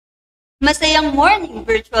Masayang morning,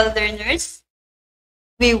 virtual learners.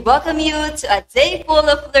 We welcome you to a day full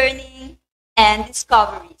of learning and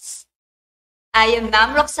discoveries. I am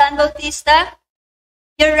Ma'am Roxanne Bautista,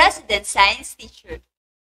 your resident science teacher.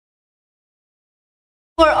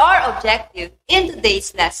 For our objective in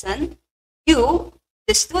today's lesson, you,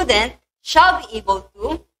 the student, shall be able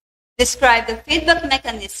to describe the feedback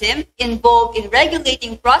mechanism involved in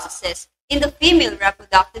regulating processes in the female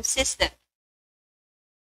reproductive system.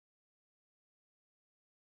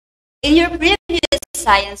 In your previous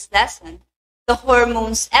science lesson, the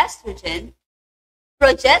hormones estrogen,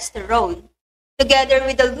 progesterone, together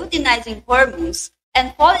with the luteinizing hormones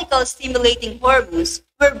and follicle-stimulating hormones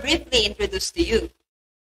were briefly introduced to you.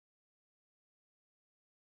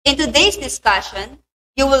 In today's discussion,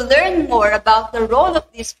 you will learn more about the role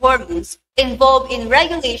of these hormones involved in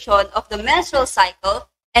regulation of the menstrual cycle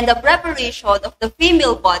and the preparation of the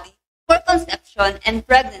female body for conception and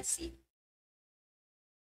pregnancy.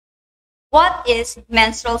 What is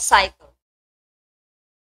menstrual cycle?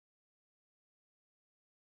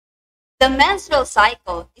 The menstrual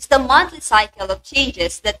cycle is the monthly cycle of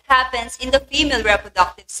changes that happens in the female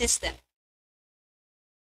reproductive system.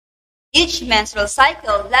 Each menstrual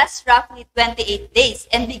cycle lasts roughly 28 days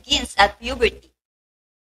and begins at puberty.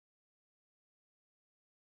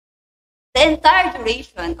 The entire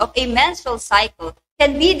duration of a menstrual cycle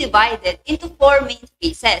can be divided into four main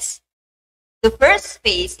phases. The first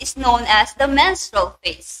phase is known as the menstrual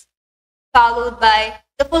phase, followed by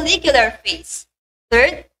the follicular phase.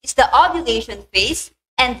 Third is the ovulation phase,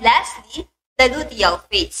 and lastly, the luteal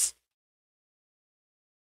phase.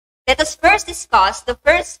 Let us first discuss the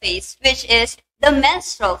first phase, which is the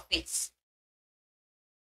menstrual phase.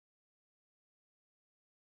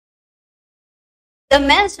 The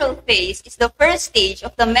menstrual phase is the first stage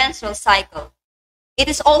of the menstrual cycle. It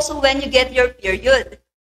is also when you get your period.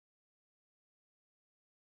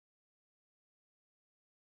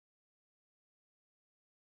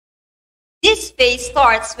 This phase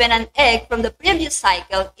starts when an egg from the previous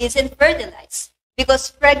cycle isn't fertilized because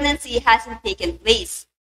pregnancy hasn't taken place.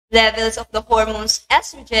 Levels of the hormones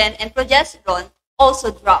estrogen and progesterone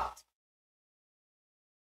also dropped.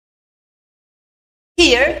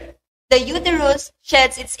 Here, the uterus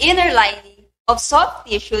sheds its inner lining of soft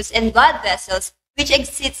tissues and blood vessels which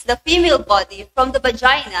exits the female body from the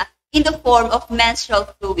vagina in the form of menstrual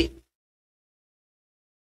fluid.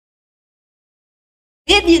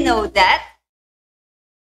 Did you know that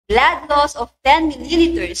blood loss of 10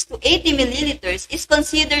 milliliters to 80 milliliters is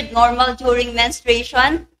considered normal during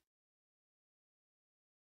menstruation?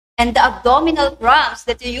 And the abdominal cramps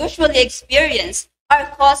that you usually experience are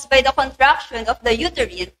caused by the contraction of the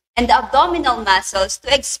uterine and the abdominal muscles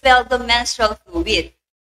to expel the menstrual fluid.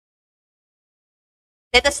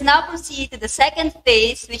 Let us now proceed to the second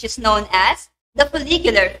phase, which is known as the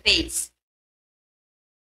follicular phase.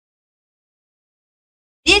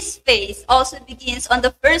 This phase also begins on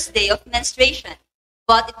the first day of menstruation,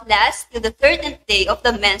 but it lasts till the 13th day of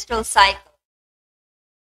the menstrual cycle.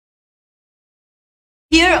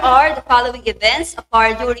 Here are the following events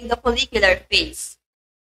occur during the follicular phase.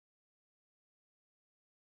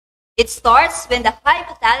 It starts when the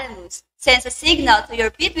hypothalamus sends a signal to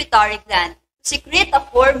your pituitary gland to secrete a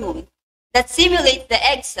hormone that stimulates the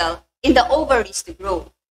egg cell in the ovaries to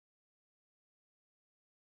grow.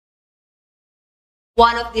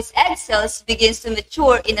 One of these egg cells begins to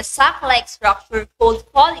mature in a sac-like structure called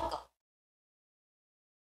follicle.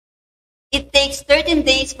 It takes 13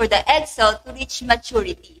 days for the egg cell to reach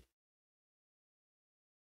maturity.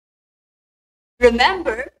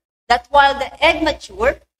 Remember that while the egg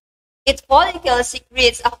matures, its follicle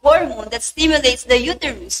secretes a hormone that stimulates the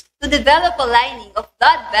uterus to develop a lining of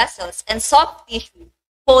blood vessels and soft tissue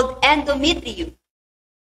called endometrium.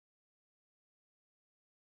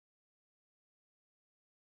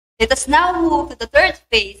 Let us now move to the third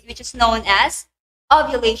phase, which is known as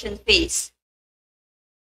ovulation phase.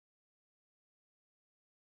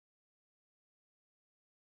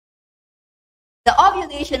 The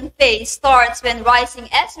ovulation phase starts when rising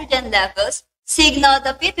estrogen levels signal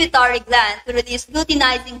the pituitary gland to release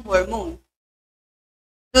luteinizing hormone.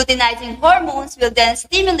 Luteinizing hormones will then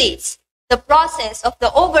stimulate the process of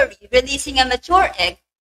the ovary releasing a mature egg.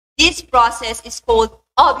 This process is called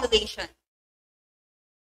ovulation.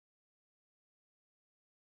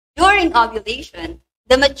 During ovulation,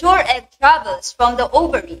 the mature egg travels from the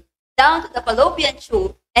ovary down to the fallopian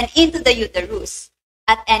tube and into the uterus.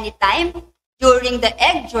 At any time, during the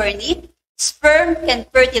egg journey, sperm can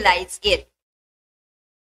fertilize it.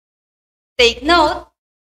 Take note,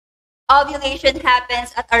 ovulation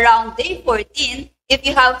happens at around day 14 if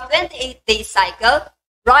you have 28-day cycle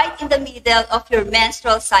right in the middle of your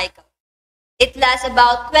menstrual cycle. It lasts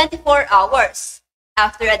about 24 hours.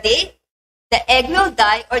 After a day, the egg will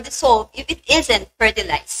die or dissolve if it isn't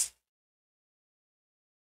fertilized.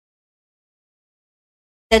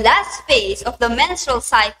 The last phase of the menstrual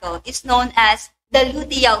cycle is known as the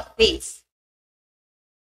luteal phase.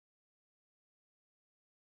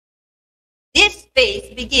 This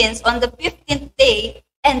phase begins on the 15th day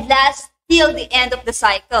and lasts till the end of the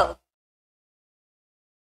cycle.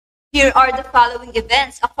 Here are the following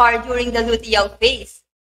events occur during the luteal phase.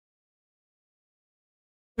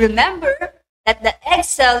 Remember that the egg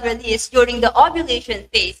cell released during the ovulation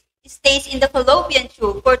phase stays in the fallopian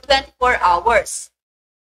tube for 24 hours.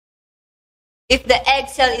 If the egg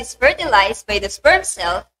cell is fertilized by the sperm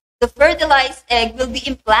cell, the fertilized egg will be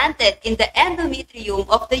implanted in the endometrium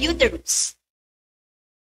of the uterus.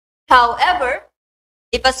 However,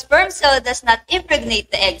 if a sperm cell does not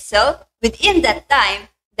impregnate the egg cell, within that time,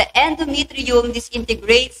 the endometrium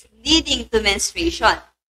disintegrates, leading to menstruation.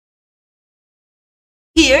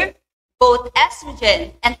 Here, both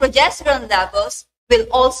estrogen and progesterone levels will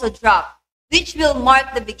also drop, which will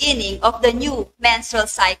mark the beginning of the new menstrual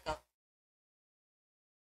cycle.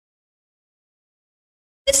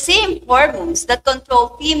 The same hormones that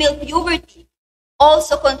control female puberty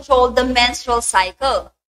also control the menstrual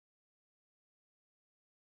cycle.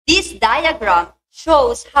 This diagram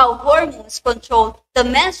shows how hormones control the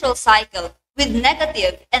menstrual cycle with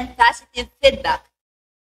negative and positive feedback.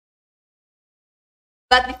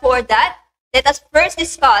 But before that, let us first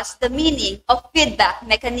discuss the meaning of feedback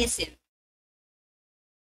mechanism.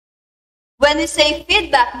 When we say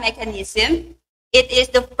feedback mechanism, it is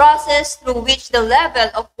the process through which the level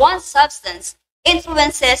of one substance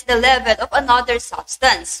influences the level of another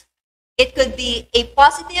substance. It could be a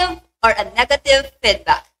positive or a negative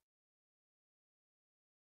feedback.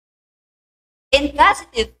 In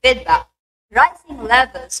positive feedback, rising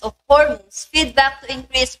levels of hormones feed back to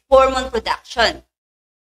increase hormone production.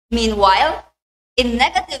 Meanwhile, in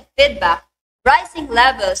negative feedback, rising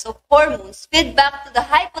levels of hormones feed back to the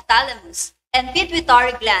hypothalamus and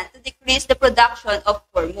pituitary gland to decrease the production of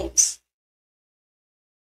hormones.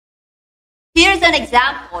 Here's an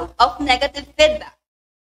example of negative feedback.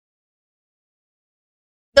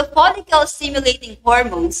 The follicle-stimulating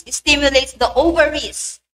hormones stimulates the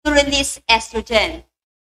ovaries to release estrogen.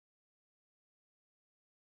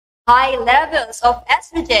 High levels of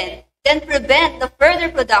estrogen then prevent the further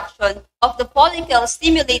production of the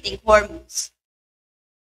follicle-stimulating hormones.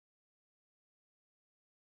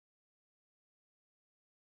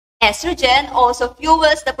 Estrogen also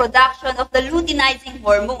fuels the production of the luteinizing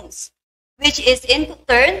hormones, which is in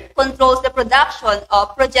turn controls the production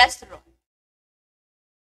of progesterone.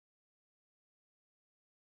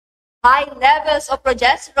 High levels of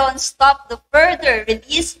progesterone stop the further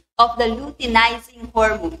release of the luteinizing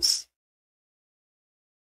hormones.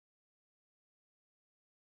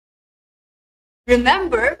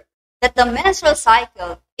 Remember that the menstrual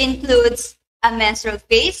cycle includes a menstrual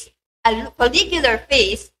phase, a follicular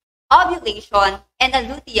phase, ovulation, and a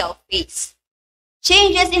luteal phase.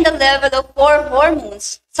 Changes in the level of 4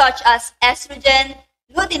 hormones such as estrogen,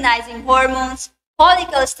 luteinizing hormones,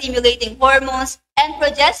 follicle-stimulating hormones, and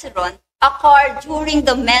progesterone occur during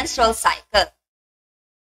the menstrual cycle.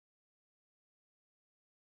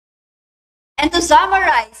 And to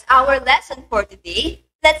summarize our lesson for today,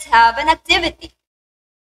 let's have an activity.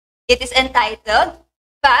 It is entitled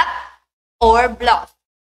Fact or Bluff.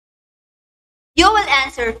 You will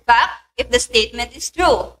answer fact if the statement is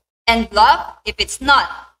true and bluff if it's not.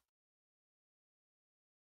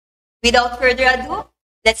 Without further ado,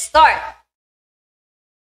 let's start.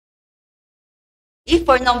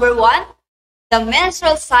 For number 1, the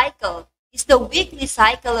menstrual cycle is the weekly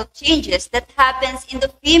cycle of changes that happens in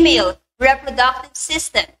the female reproductive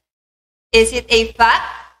system. Is it a fact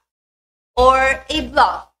or a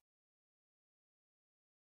bluff?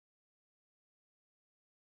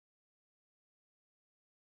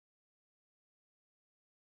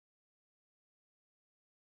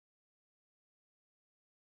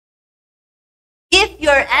 If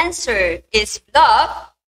your answer is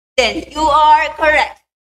bluff, then you are correct.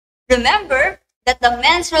 Remember that the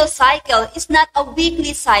menstrual cycle is not a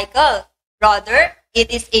weekly cycle. Rather,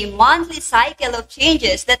 it is a monthly cycle of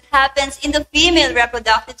changes that happens in the female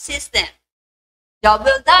reproductive system. Job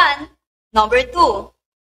well done. Number 2.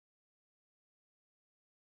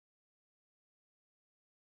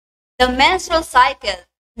 The menstrual cycle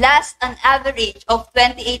lasts an average of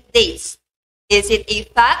 28 days. Is it a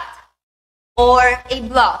fact or a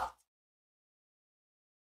bluff?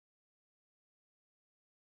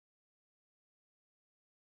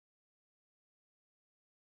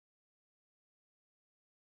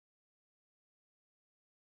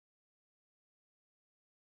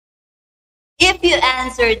 If you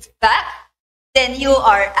answered fact, then you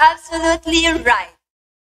are absolutely right.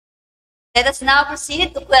 Let us now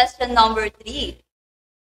proceed to question number 3.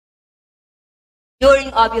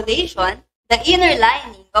 During ovulation, the inner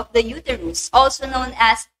lining of the uterus, also known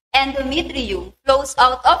as endometrium, flows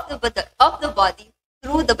out of the body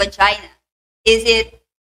through the vagina. Is it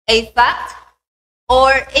a fact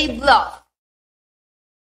or a bluff?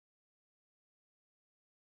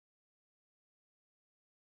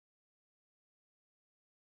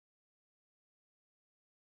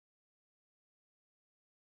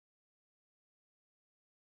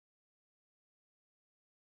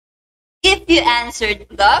 If you answered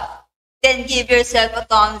bluff, then give yourself a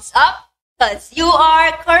thumbs up because you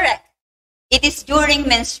are correct. It is during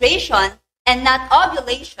menstruation and not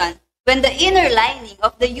ovulation when the inner lining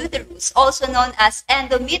of the uterus, also known as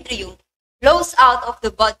endometrium, flows out of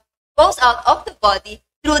the body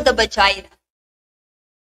through the vagina.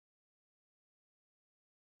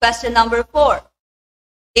 Question number 4.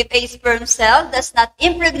 If a sperm cell does not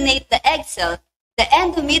impregnate the egg cell, the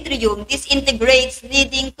endometrium disintegrates,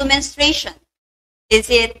 leading to menstruation. Is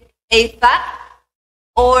it a fact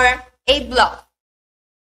or a bluff?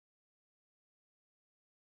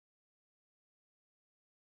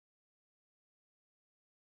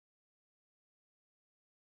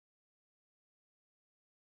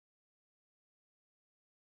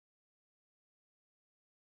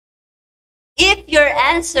 If your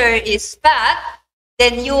answer is fact,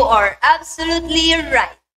 then you are absolutely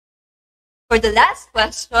right. For the last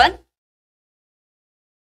question,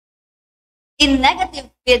 in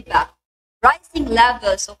negative feedback, rising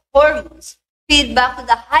levels of hormones feed back to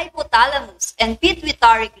the hypothalamus and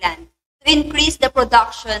pituitary gland to increase the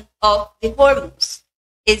production of the hormones.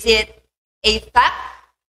 Is it a fact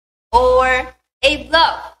or a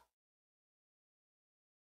bluff?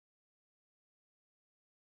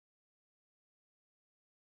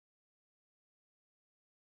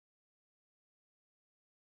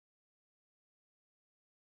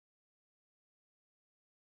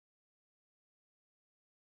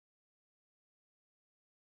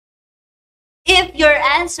 If your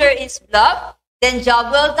answer is bluff, then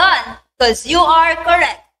job well done, because you are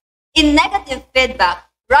correct. In negative feedback,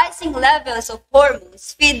 rising levels of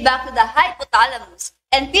hormones feed back to the hypothalamus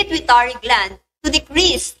and pituitary gland to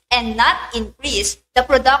decrease and not increase the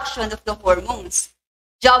production of the hormones.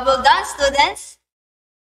 Job well done, students.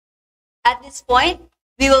 At this point,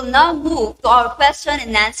 we will now move to our question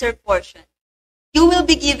and answer portion. You will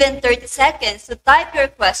be given 30 seconds to type your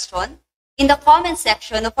question in the comment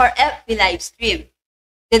section of our FB live stream.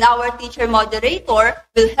 Then our teacher moderator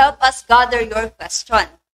will help us gather your question.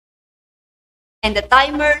 And the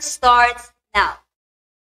timer starts now.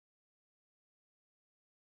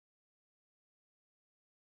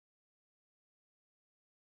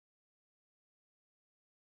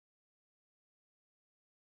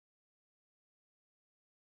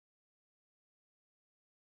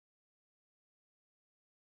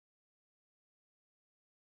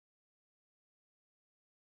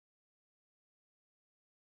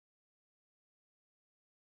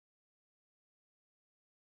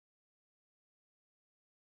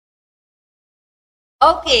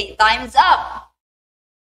 Okay, time's up.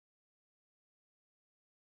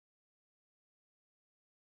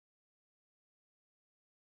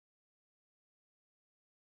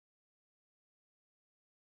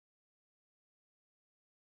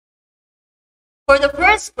 For the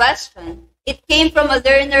first question, it came from a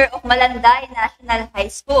learner of Malanday National High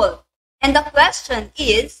School. And the question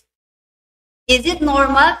is it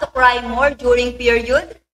normal to cry more during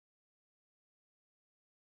period?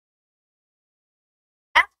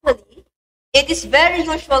 Actually, it is very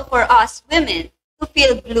usual for us women to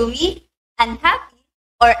feel gloomy, unhappy,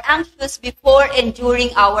 or anxious before and during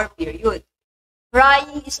our period.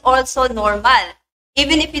 Crying is also normal,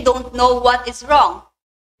 even if you don't know what is wrong.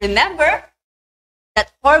 Remember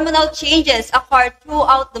that hormonal changes occur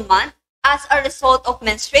throughout the month as a result of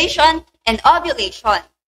menstruation and ovulation.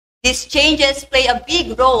 These changes play a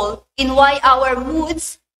big role in why our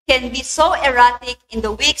moods can be so erratic in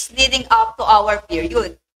the weeks leading up to our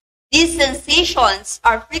period. These sensations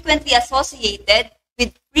are frequently associated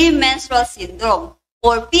with premenstrual syndrome,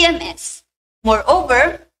 or PMS.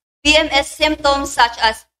 Moreover, PMS symptoms such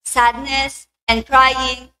as sadness and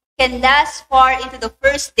crying can last far into the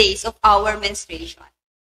first days of our menstruation.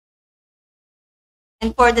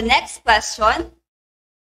 And for the next question,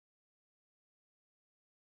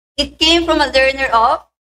 it came from a learner of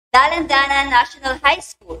Dalandana National High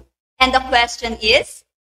School. And the question is,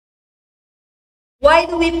 why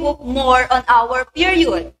do we poop more on our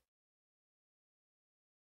period?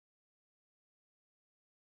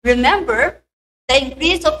 Remember The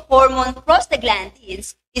increase of hormone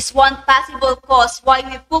prostaglandins is one possible cause why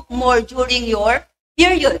we poop more during your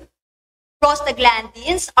period.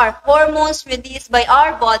 Prostaglandins are hormones released by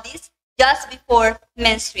our bodies just before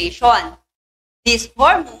menstruation. These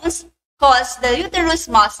hormones cause the uterus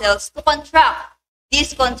muscles to contract.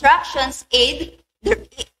 These contractions aid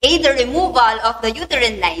the removal of the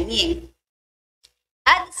uterine lining.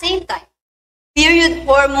 At the same time, period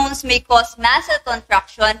hormones may cause muscle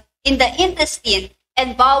contraction in the intestine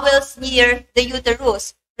and bowels near the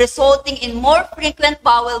uterus, resulting in more frequent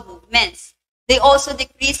bowel movements. They also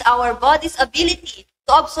decrease our body's ability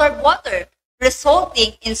to absorb water,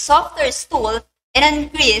 resulting in softer stool and an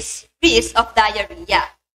increased risk of diarrhea.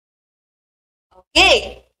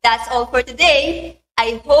 Okay, that's all for today.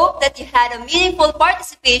 I hope that you had a meaningful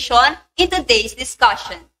participation in today's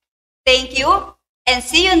discussion. Thank you, and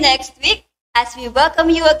see you next week as we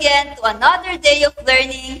welcome you again to another day of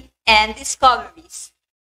learning and discoveries.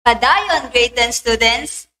 Padayon, grade 10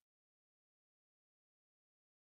 students!